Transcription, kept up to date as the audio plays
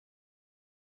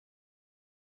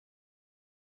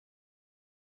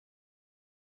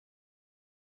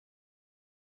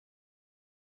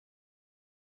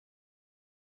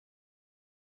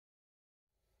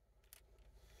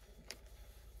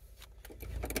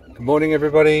Good morning,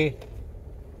 everybody.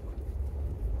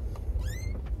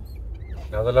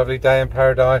 Another lovely day in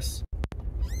paradise.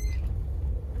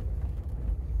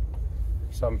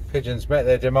 Some pigeons met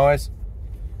their demise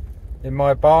in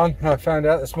my barn, I found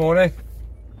out this morning.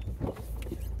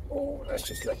 Oh, let's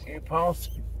just let you pass.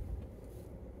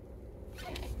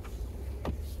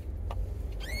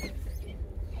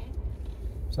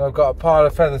 So I've got a pile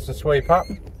of feathers to sweep up.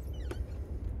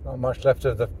 Not much left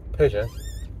of the pigeon.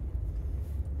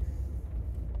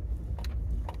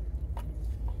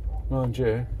 Mind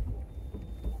you,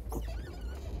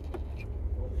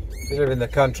 if you live in the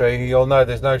country, you'll know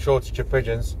there's no shortage of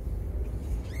pigeons.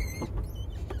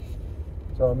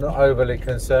 So I'm not overly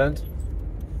concerned.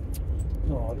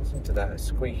 Oh, listen to that, it's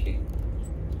squeaky.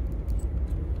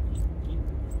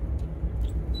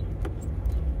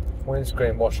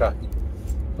 Windscreen washer.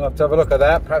 I'll have to have a look at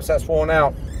that, perhaps that's worn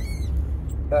out.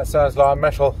 That sounds like a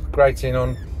metal grating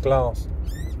on glass.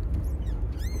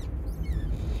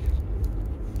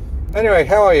 Anyway,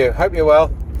 how are you? Hope you're well.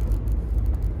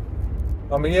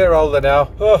 I'm a year older now.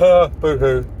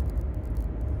 Boo-hoo.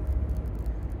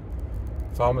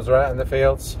 Farmers are out in the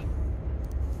fields,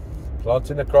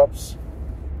 planting the crops.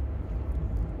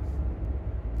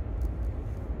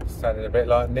 Sounding a bit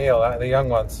like Neil out of the young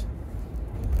ones.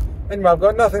 Anyway, I've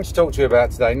got nothing to talk to you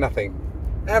about today. Nothing.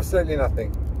 Absolutely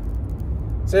nothing.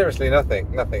 Seriously,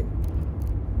 nothing. Nothing.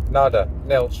 Nada.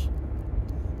 Nilch.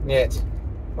 Niet.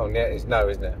 Oh, niet is no,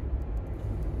 isn't it?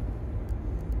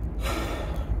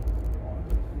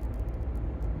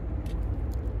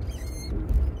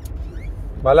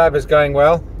 My lab is going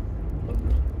well.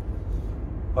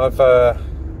 I've had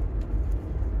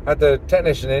the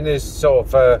technician in who's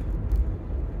sort of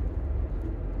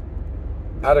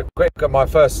had a quick look at my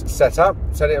first setup,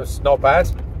 said it was not bad,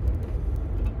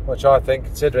 which I think,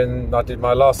 considering I did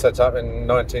my last setup in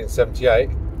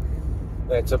 1978,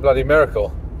 it's a bloody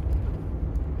miracle.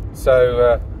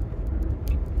 So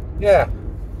yeah,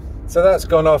 so that's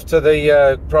gone off to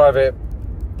the private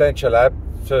denture lab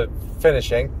for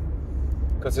finishing,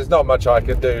 because there's not much I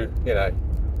could do, you know.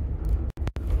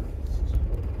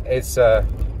 It's as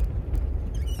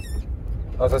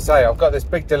I say, I've got this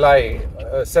big delay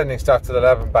sending stuff to the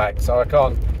lab and back, so I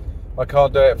can't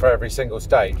do it for every single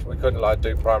stage. We couldn't like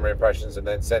do primary impressions and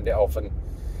then send it off and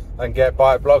get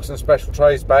bite blocks and special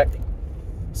trays back.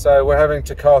 So we're having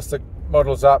to cast the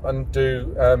models up and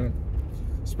do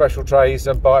special trays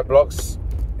and bite blocks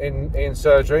in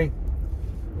surgery,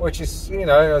 which is, you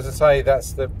know, as I say,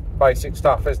 that's the basic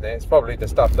stuff, isn't it? It's probably the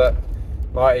stuff that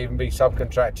might even be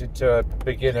subcontracted to a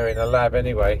beginner in a lab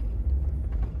anyway.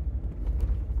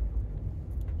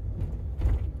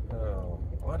 Oh,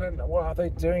 I don't know, what are they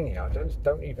doing here? I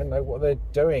don't even know what they're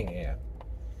doing here.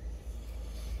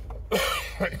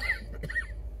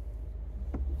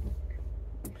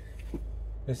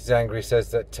 Mrs. Angry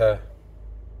says that there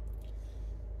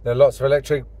are lots of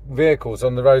electric vehicles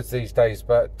on the roads these days,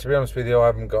 but to be honest with you, I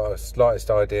haven't got a slightest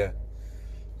idea.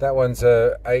 That one's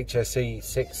a HSE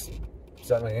 6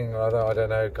 something or other, I don't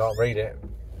know, can't read it.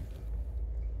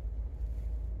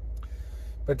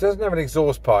 But it doesn't have an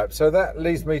exhaust pipe, so that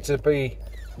leads me to be,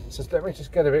 so let me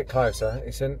just get a bit closer.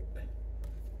 It's an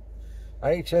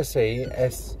HSE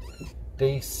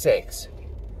SD6,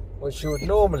 which you would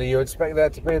expect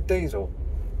that to be a diesel,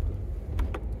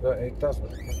 but it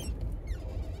doesn't.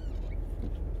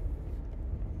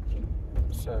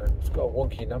 So it's got a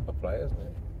wonky number plate, hasn't it?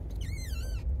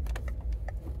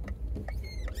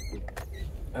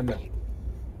 And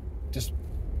just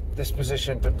this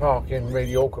position to park in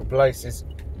really awkward places.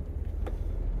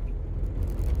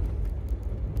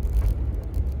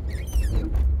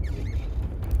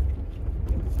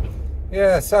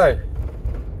 Yeah, so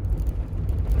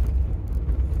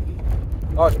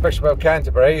Archbishop of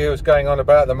Canterbury, who was going on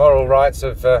about the moral rights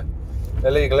of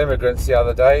illegal immigrants the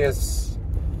other day, has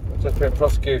just been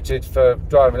prosecuted for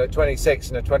driving at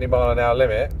 26 and a 20-mile-an-hour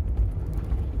limit.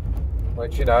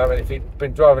 Which, you know, I mean, if he'd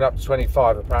been driving up to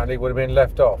 25, apparently he would have been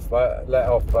let off, but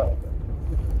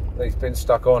he's been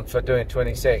stuck on for doing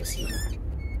 26.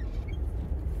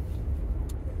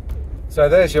 So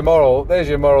there's your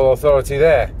moral authority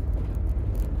there.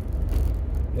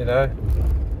 You know,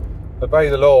 obey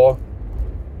the law,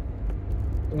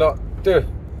 not do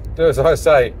as I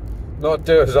say, not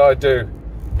do as I do.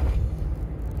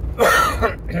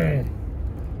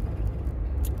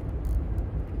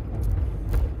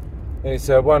 It's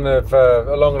one of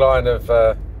a long line of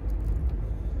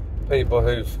people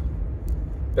who've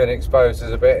been exposed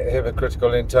as a bit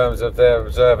hypocritical in terms of their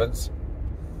observance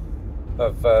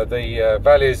of the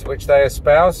values which they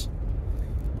espouse,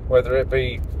 whether it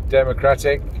be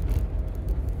democratic,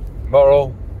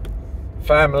 moral,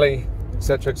 family,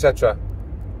 etc., etc.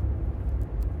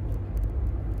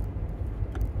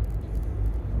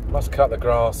 Must cut the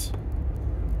grass.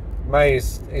 May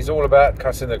is all about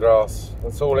cutting the grass.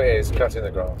 That's all it is, cutting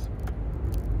the grass.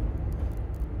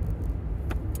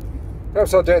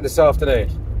 Perhaps I'll do it this afternoon.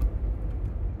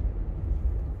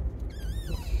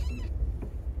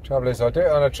 Trouble is, I do it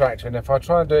on a tractor, and if I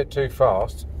try and do it too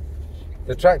fast,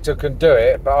 the tractor can do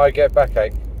it, but I get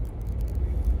backache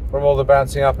from all the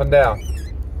bouncing up and down.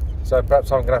 So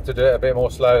perhaps I'm going to have to do it a bit more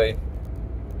slowly.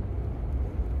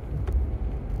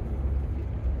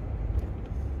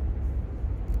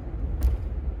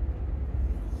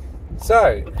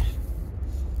 So,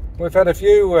 we've had a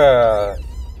few,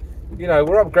 you know,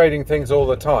 we're upgrading things all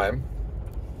the time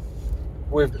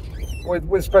with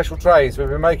special trays. We've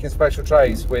been making special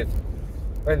trays with,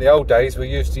 in the old days we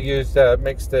used to use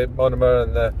mix the monomer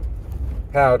and the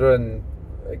powder and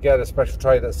get a special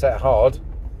tray that's set hard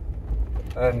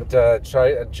and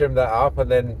trim that up, and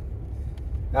then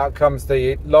out comes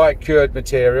the light cured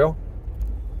material,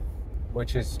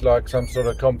 which is like some sort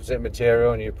of composite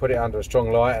material, and you put it under a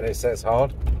strong light and it sets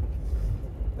hard,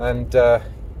 and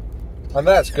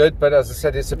that's good, but as I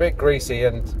said, it's a bit greasy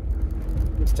and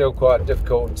still quite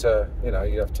difficult to, you know,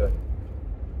 you have to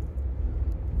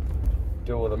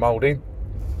do all the moulding.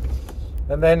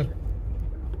 And then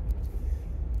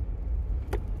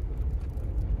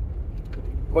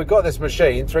we've got this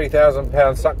machine,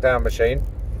 £3,000 suck down machine,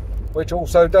 which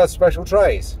also does special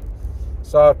trays.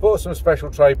 So I've bought some special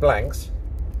tray blanks,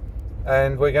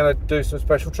 and we're going to do some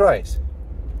special trays.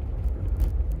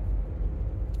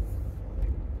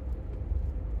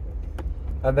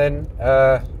 And then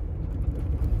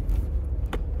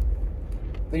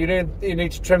you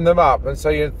need to trim them up, and so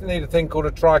you need a thing called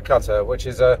a tri-cutter, which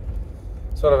is a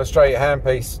sort of a straight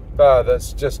handpiece bar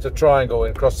that's just a triangle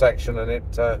in cross section, and it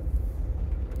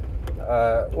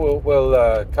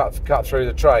will cut through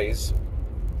the trays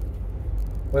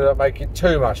without making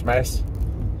too much mess.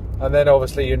 And then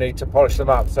obviously you need to polish them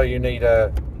up, so you need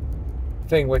a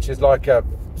thing which is like a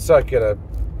circular,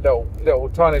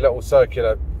 tiny little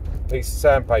circular piece of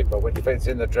sandpaper which fits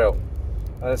in the drill,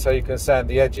 and so you can sand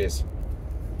the edges.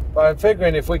 But I'm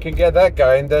figuring if we can get that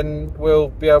going, then we'll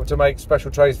be able to make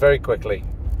special trays very quickly,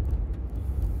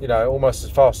 you know, almost as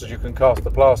fast as you can cast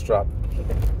the plaster up.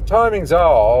 Timings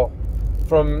are,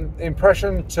 from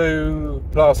impression to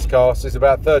plaster cast is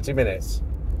about 30 minutes.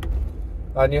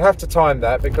 And you have to time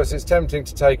that because it's tempting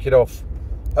to take it off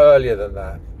earlier than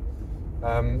that.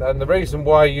 And the reason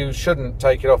why you shouldn't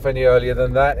take it off any earlier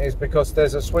than that is because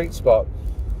there's a sweet spot.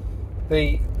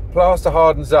 The plaster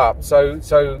hardens up, so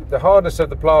the hardness of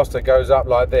the plaster goes up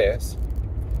like this.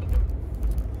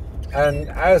 And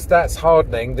as that's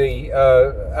hardening, the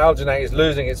alginate is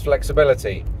losing its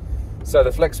flexibility. So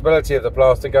the flexibility of the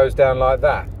plaster goes down like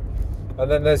that.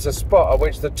 And then there's a spot at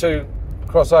which the two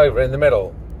cross over in the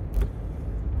middle,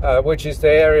 which is the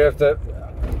area of the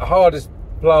hardest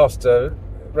plaster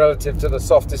relative to the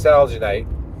softest alginate,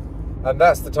 and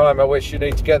that's the time at which you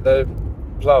need to get the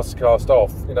plaster cast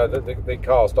off, you know, the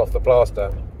cast off the plaster.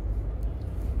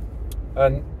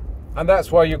 And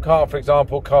that's why you can't, for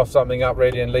example, cast something up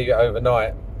ready and leave it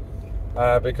overnight,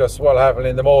 because what'll happen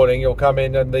in the morning, you'll come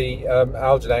in and the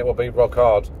alginate will be rock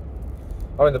hard.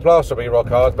 I mean, the plaster will be rock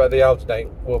hard, but the alginate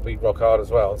will be rock hard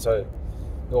as well, so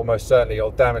almost certainly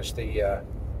you'll damage the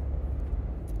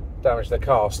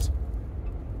cast.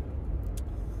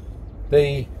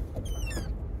 The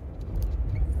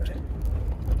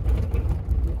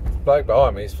bloke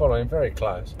behind me is following very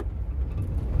close.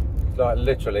 Like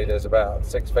literally there's about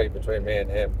 6 feet between me and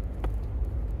him.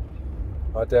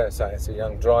 I dare say it's a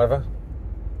young driver.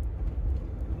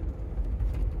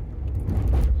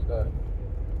 So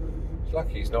it's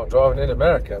lucky he's not driving in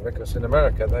America, because in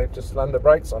America they just slam the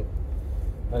brakes on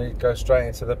and he'd go straight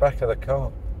into the back of the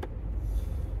car.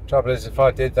 Trouble is, if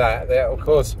I did that, that will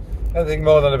cause anything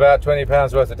more than about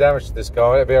 £20 worth of damage to this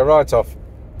car. It'd be a write-off.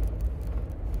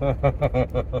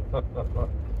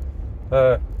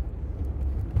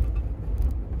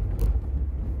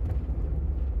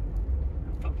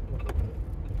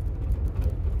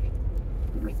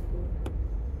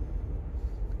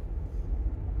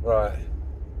 Right.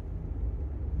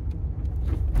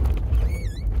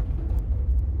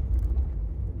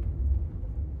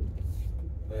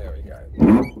 There we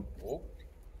go. Oh.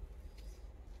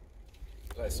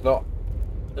 Let's not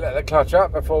let the clutch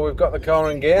up before we've got the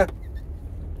car in gear.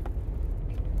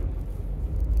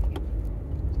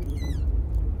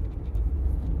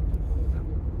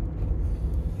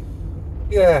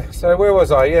 Yeah, so where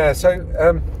was I? Yeah, so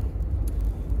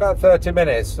about 30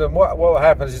 minutes. And what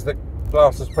happens is the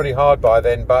plaster's pretty hard by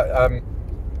then, but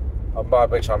I by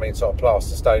which I mean sort of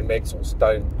plaster stone mix or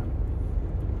stone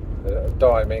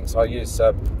dye mix. I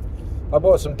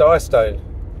bought some dye stone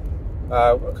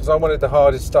because I wanted the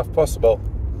hardest stuff possible,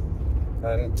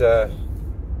 and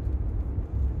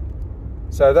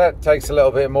so that takes a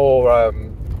little bit more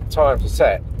time to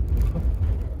set.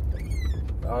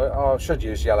 I should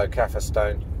use yellow Kaffir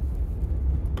stone,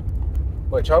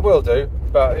 which I will do,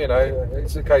 but you know,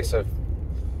 it's a case of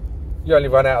you only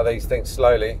run out of these things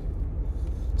slowly.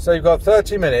 So you've got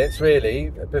 30 minutes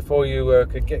really before you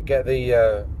could get the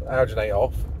alginate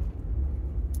off,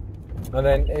 and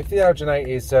then if the alginate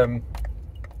is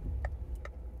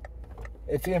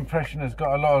if the impression has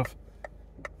got a lot of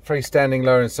freestanding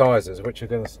lower incisors which are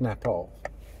going to snap off,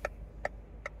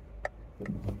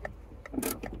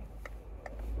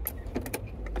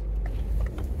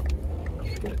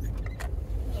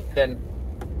 then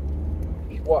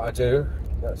what I do,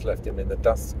 that's left him in the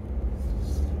dust.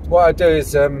 What I do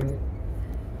is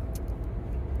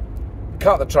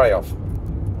cut the tray off.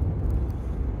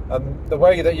 And the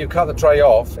way that you cut the tray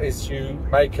off is you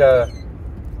make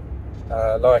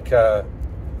like a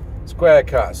square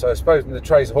cut. So supposing the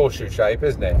tray's horseshoe shape,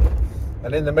 isn't it?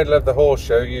 And in the middle of the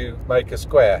horseshoe you make a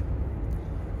square.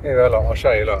 Here, look, I'll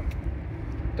show you, look.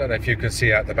 Don't know if you can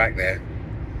see out the back there.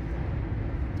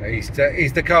 He's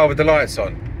the car with the lights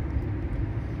on,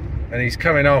 and he's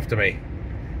coming after me.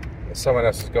 Someone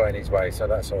else has got in his way, so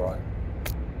that's all right.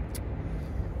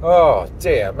 Oh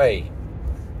dear me,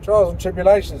 trials and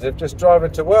tribulations of just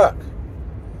driving to work.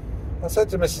 I said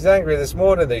to Mrs. Angry this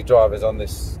morning, these drivers on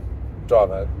this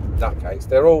driver nutcase,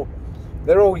 they're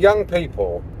all young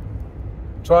people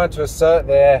trying to assert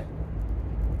their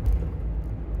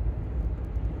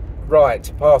right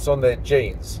to pass on their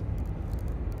genes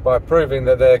by proving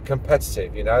that they're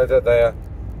competitive, you know, that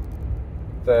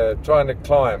they're trying to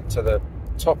climb to the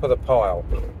top of the pile.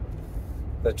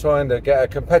 They're trying to get a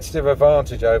competitive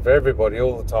advantage over everybody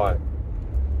all the time,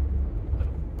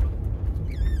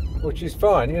 which is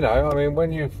fine, you know. I mean,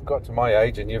 when you've got to my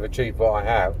age and you've achieved what I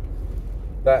have,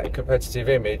 that competitive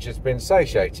image has been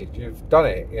satiated. You've done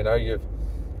it, you know. You've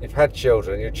had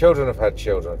children. Your children have had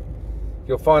children.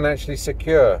 You're financially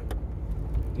secure.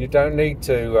 You don't need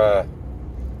to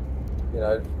you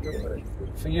know,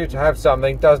 for you to have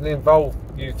something doesn't involve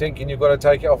you thinking you've got to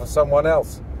take it off of someone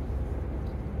else.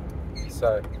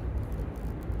 So,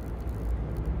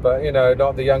 but you know,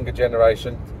 not the younger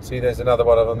generation. See, there's another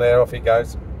one of them there, off he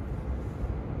goes.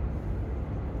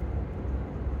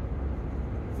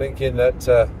 Thinking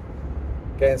that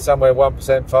getting somewhere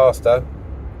 1% faster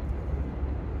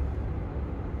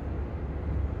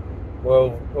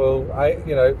will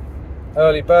you know,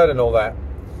 early bird and all that.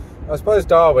 I suppose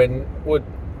Darwin would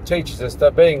teach us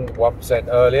that being 1%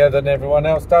 earlier than everyone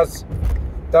else does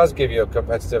give you a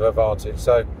competitive advantage.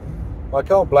 So I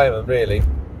can't blame them really,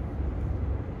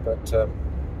 but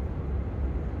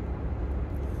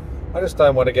I just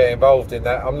don't want to get involved in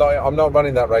that. I'm not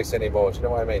running that race anymore. Do you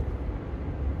know what I mean?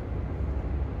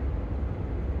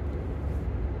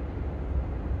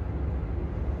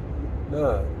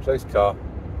 No, police car.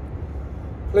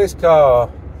 Police car.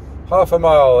 Half a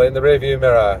mile in the rearview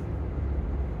mirror.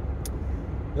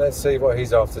 Let's see what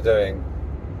he's after doing.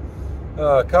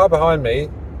 A car behind me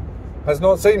has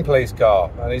not seen police car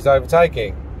and he's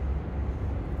overtaking.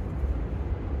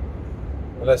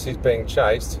 Unless he's being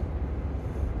chased.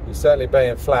 He's certainly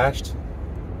being flashed.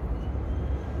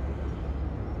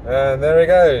 And there he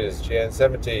goes,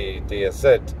 GN70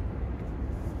 DSZ.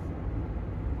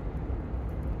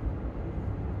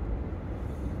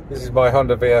 This is my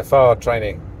Honda VFR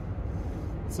training.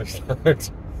 So you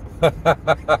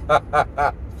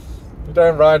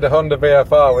don't ride a Honda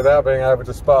VFR without being able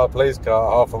to spot a police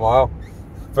car half a mile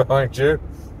behind you.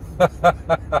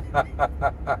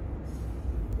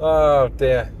 Oh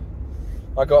dear.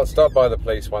 I got stopped by the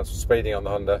police once for speeding on the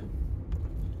Honda.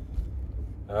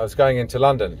 I was going into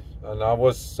London and I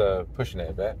was pushing it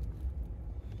a bit.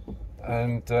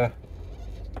 And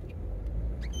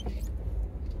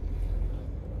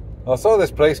I saw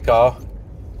this police car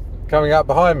coming up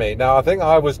behind me. Now I think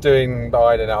I was doing,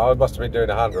 I don't know, I must have been doing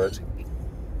 100,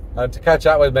 and to catch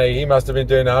up with me he must have been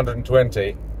doing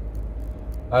 120,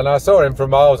 and I saw him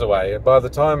from miles away, and by the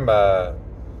time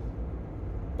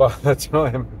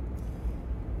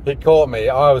he caught me,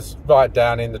 I was right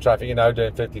down in the traffic, you know,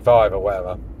 doing 55 or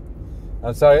whatever,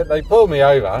 and so they pulled me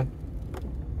over,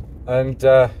 and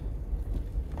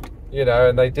you know,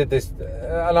 and they did this,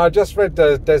 and I just read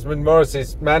Desmond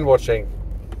Morris's Man Watching,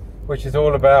 which is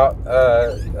all about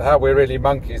how we're really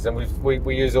monkeys, and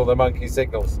we use all the monkey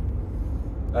signals.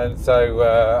 And so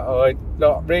I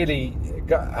not really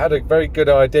had a very good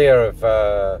idea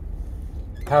of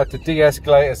how to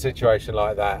de-escalate a situation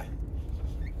like that.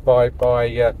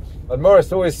 And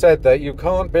Morris always said that you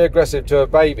can't be aggressive to a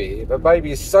baby if a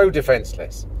baby is so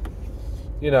defenseless.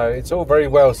 You know, it's all very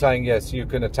well saying yes, you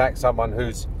can attack someone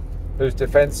whose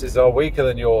defences are weaker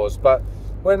than yours, but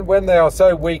when they are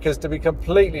so weak as to be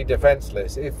completely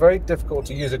defenceless, it's very difficult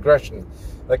to use aggression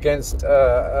against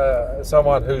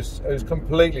someone who's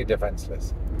completely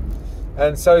defenceless.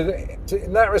 And so,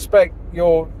 in that respect,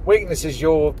 your weakness is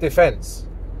your defence.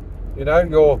 You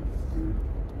know,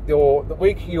 the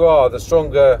weaker you are, the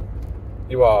stronger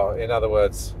you are. In other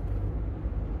words,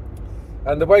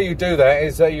 and the way you do that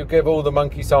is that you give all the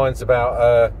monkey signs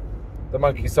about the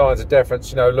monkey signs of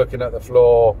deference. You know, looking at the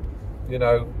floor, you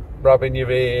know, rubbing your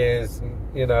ears, and,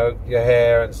 you know, your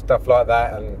hair and stuff like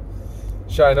that, and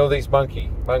showing all these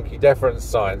monkey deference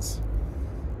signs.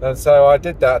 And so I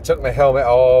did that. I took my helmet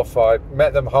off. I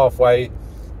met them halfway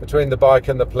between the bike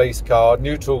and the police car,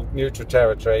 neutral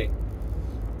territory.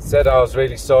 Said I was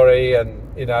really sorry, and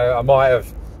you know, I might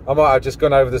have just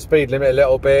gone over the speed limit a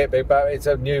little bit, but it's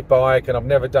a new bike and I've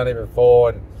never done it before,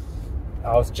 and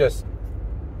I was just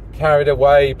carried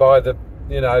away by the,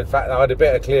 you know, fact that I had a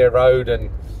bit of clear road, and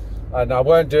I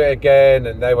won't do it again.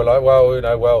 And they were like, well, you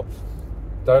know, well,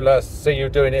 don't let us see you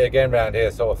doing it again round here,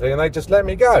 sort of thing. And they just let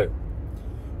me go.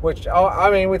 Which,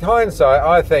 I mean, with hindsight,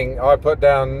 I think I put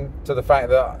down to the fact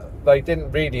that they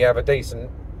didn't really have a decent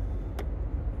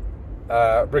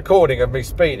recording of me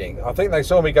speeding. I think they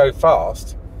saw me go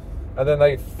fast, and then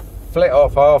they flit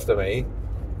off after me.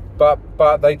 But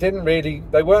they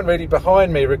weren't really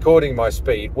behind me recording my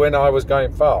speed when I was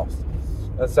going fast.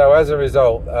 And so as a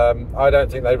result, I don't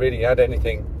think they really had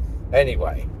anything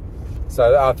anyway.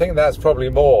 So I think that's probably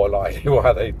more likely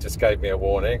why they just gave me a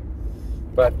warning.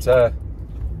 But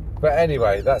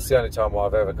anyway, that's the only time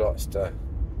I've ever got stopped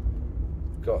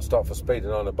for speeding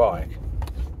on a bike.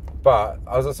 But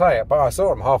as I say, I saw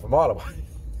them half a mile away,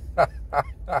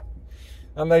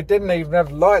 and they didn't even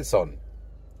have lights on.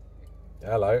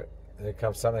 Hello, here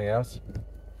comes something else.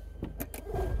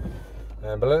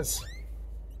 Ambulance.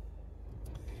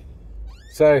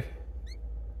 So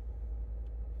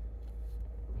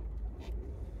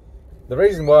the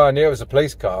reason why I knew it was a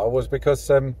police car was because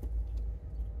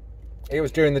it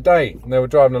was during the day and they were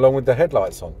driving along with the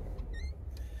headlights on.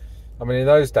 I mean, in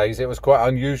those days it was quite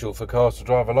unusual for cars to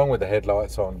drive along with the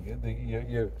headlights on.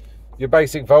 Your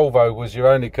basic Volvo was your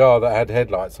only car that had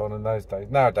headlights on in those days.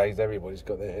 Nowadays everybody's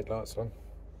got their headlights on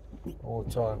all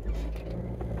the time.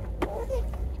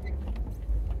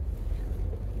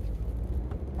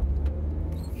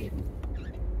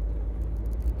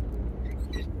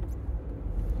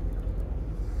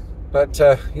 But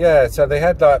yeah, so they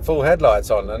had like full headlights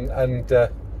on, and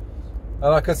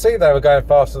I could see they were going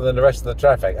faster than the rest of the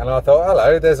traffic. And I thought,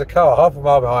 hello, there's a car half a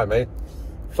mile behind me,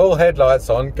 full headlights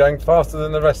on, going faster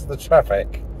than the rest of the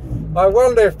traffic. I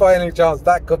wonder if by any chance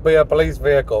that could be a police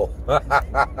vehicle.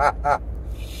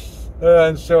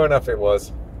 And sure enough it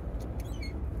was.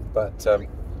 But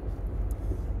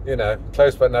you know,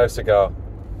 close but no cigar.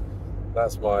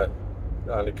 That's my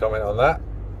only comment on that.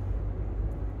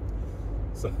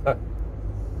 So,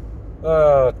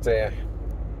 oh dear.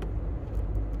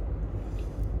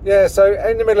 Yeah, so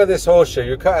in the middle of this horseshoe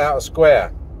you cut out a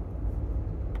square.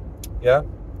 Yeah,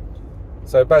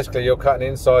 so basically you're cutting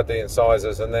inside the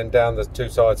incisors and then down the two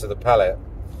sides of the pallet.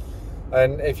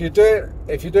 And if you do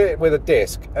it with a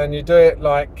disc and you do it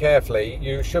like carefully,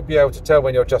 you should be able to tell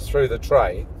when you're just through the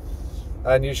tray,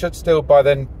 and you should still by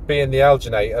then be in the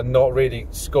alginate and not really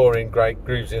scoring great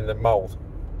grooves in the mould,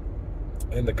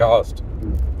 in the cast.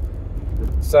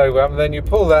 So then you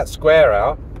pull that square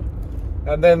out,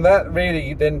 and then that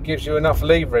really then gives you enough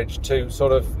leverage to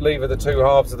sort of lever the two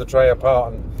halves of the tray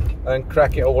apart and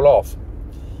crack it all off.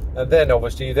 And then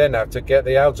obviously you then have to get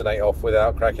the alginate off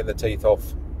without cracking the teeth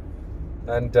off.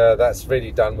 And that's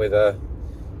really done with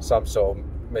some sort of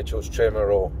Mitchell's trimmer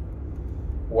or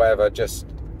whatever, just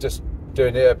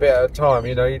doing it a bit at a time.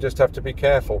 You know, you just have to be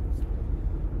careful.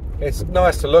 It's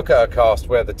nice to look at a cast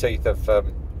where the teeth have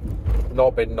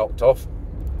not been knocked off.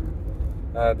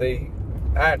 The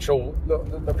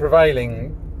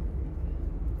prevailing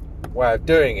way of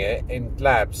doing it in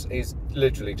labs is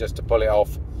literally just to pull it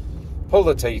off, pull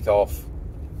the teeth off,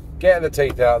 get the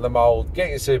teeth out of the mould, get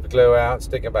your super glue out,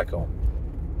 stick it back on.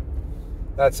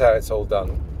 That's how it's all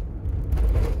done.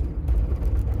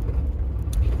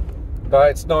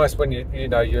 But it's nice when you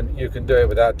can do it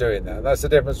without doing that. That's the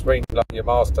difference between like your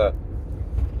master,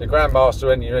 your Grand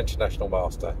Master, and your International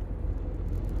Master.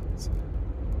 So,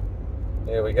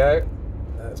 here we go.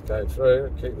 Let's go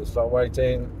through. Keep the slot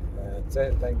waiting. That's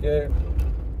it. Thank you.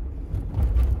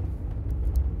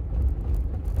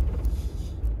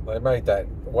 They made that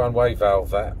one-way valve,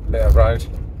 that bit of road.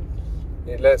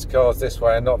 It lets cars this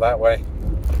way and not that way.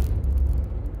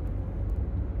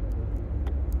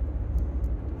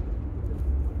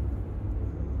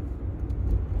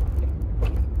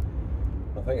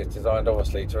 I think it's designed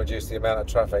obviously to reduce the amount of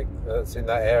traffic that's in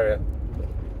that area.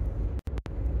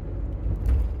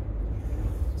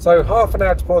 So half an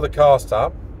hour to pour the cast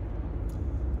up,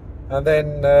 and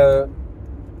then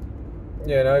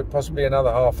you know, possibly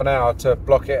another half an hour to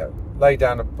block it, lay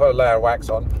down and put a layer of wax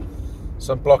on,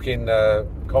 some blocking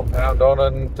compound on,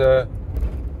 and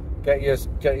get your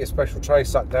special tray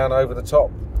sucked down over the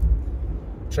top,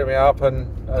 trim it up,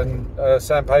 and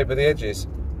sandpaper the edges.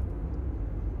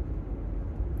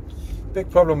 Big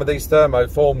problem with these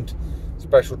thermoformed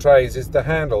special trays is the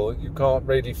handle. You can't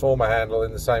really form a handle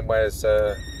in the same way as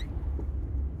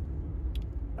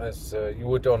you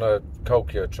would on a cold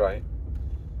cure tray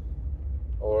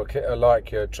or a light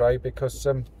cure tray, because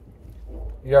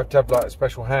you have to have like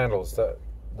special handles that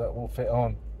will fit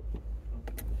on.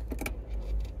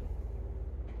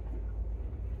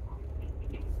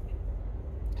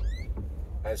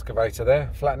 Excavator there,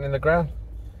 flattening the ground,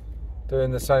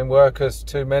 doing the same work as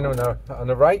two men on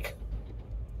a rake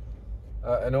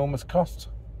at enormous cost.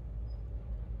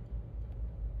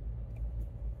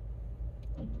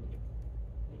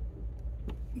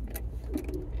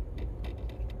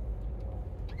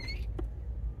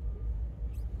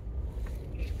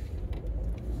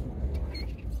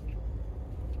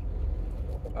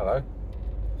 Hello.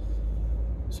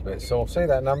 It's a bit saucy,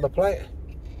 that number plate.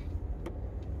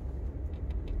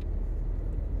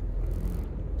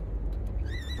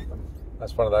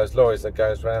 That's one of those lorries that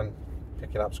goes around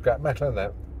picking up scrap metal, isn't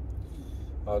it?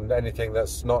 On anything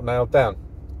that's not nailed down.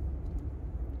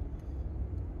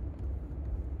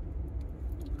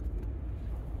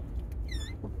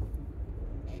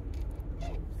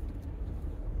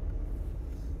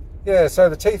 Yeah, so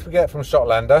the teeth we get from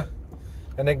Shotlander,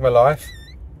 Enigma Life,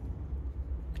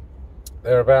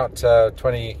 they're about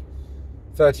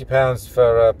 £20–30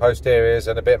 for posteriors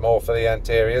and a bit more for the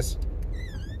anteriors.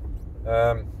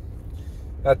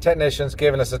 Our technician's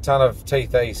given us a ton of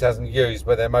teeth that he hasn't used,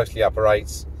 but they're mostly upper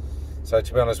eights. So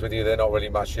to be honest with you, they're not really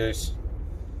much use.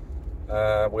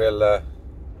 We'll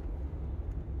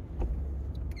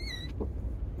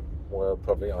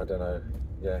probably, I don't know.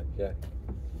 Yeah.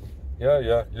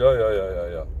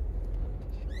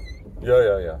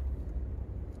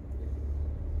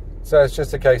 So it's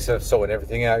just a case of sorting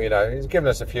everything out, you know. He's given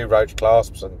us a few roach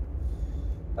clasps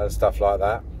and stuff like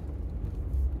that.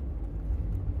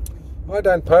 I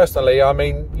don't personally, I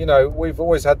mean, you know, we've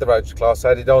always had the roach clasp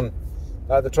added on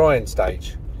at the trying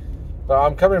stage. But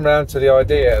I'm coming round to the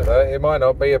idea that it might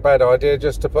not be a bad idea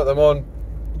just to put them on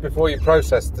before you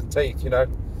process the teeth, you know.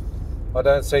 I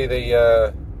don't see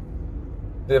the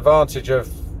advantage of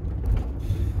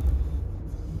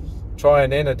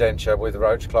trying in a denture with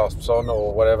roach clasps on,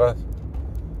 or whatever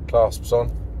clasps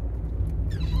on.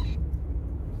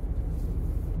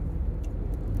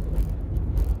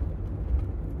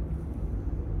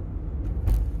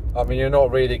 I mean, you're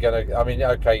not really going to, I mean,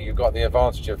 okay, you've got the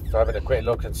advantage of having a quick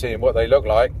look and seeing what they look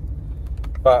like,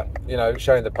 but, you know,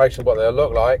 showing the patient what they'll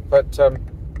look like, but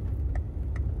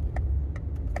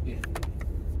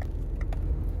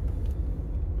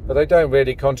they don't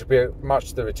really contribute much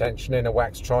to the retention in a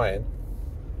wax try-in,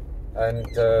 and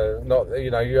not,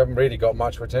 you know, you haven't really got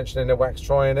much retention in a wax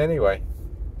try-in anyway.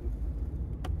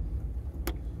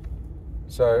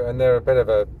 So, and they're a bit of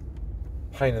a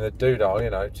pain in the doodle, you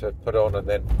know, to put on, and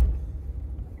then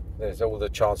there's all the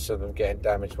chances of them getting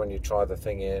damaged when you try the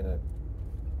thing in. And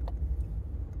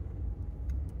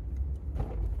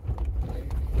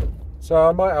so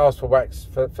I might ask for wax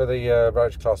for the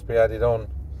roach clasp be added on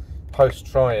post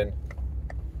trying,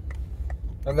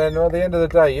 and then at the end of the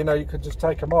day, you know, you could just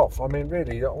take them off. I mean,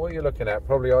 really, what are you looking at?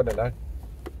 Probably, I don't know,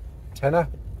 tenner,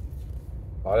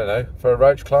 I don't know, for a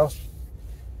roach clasp.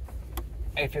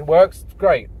 If it works,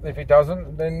 great. If it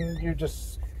doesn't, then you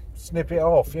just snip it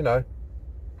off, you know.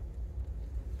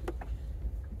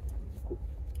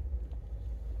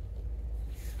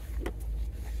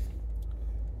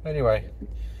 Anyway,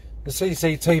 the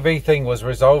CCTV thing was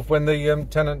resolved when the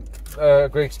tenant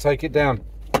agreed to take it down.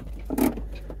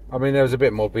 I mean, there was a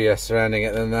bit more BS surrounding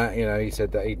it than that. You know, he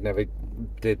said that he'd never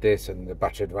did this, and the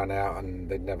battery had run out, and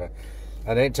they'd never.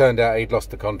 And it turned out he'd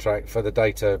lost the contract for the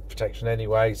data protection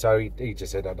anyway, so he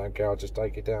just said, I don't care, I'll just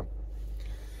take it down.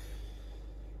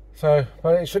 So,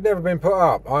 but it should never have been put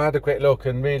up. I had a quick look,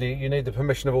 and really, you need the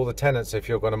permission of all the tenants if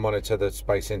you're going to monitor the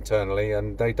space internally,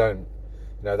 and they don't.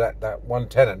 You know, that one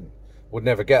tenant would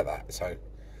never get that, so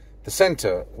The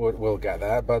centre will get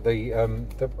that, but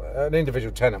an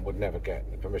individual tenant would never get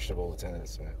the permission of all the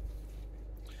tenants. So.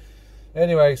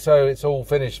 Anyway, so it's all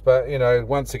finished, but you know,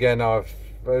 once again, I've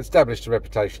established a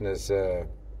reputation as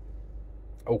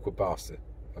awkward bastard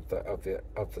of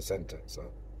the centre,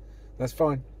 so that's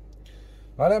fine.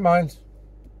 I don't mind.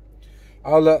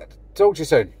 I'll talk to you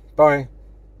soon. Bye.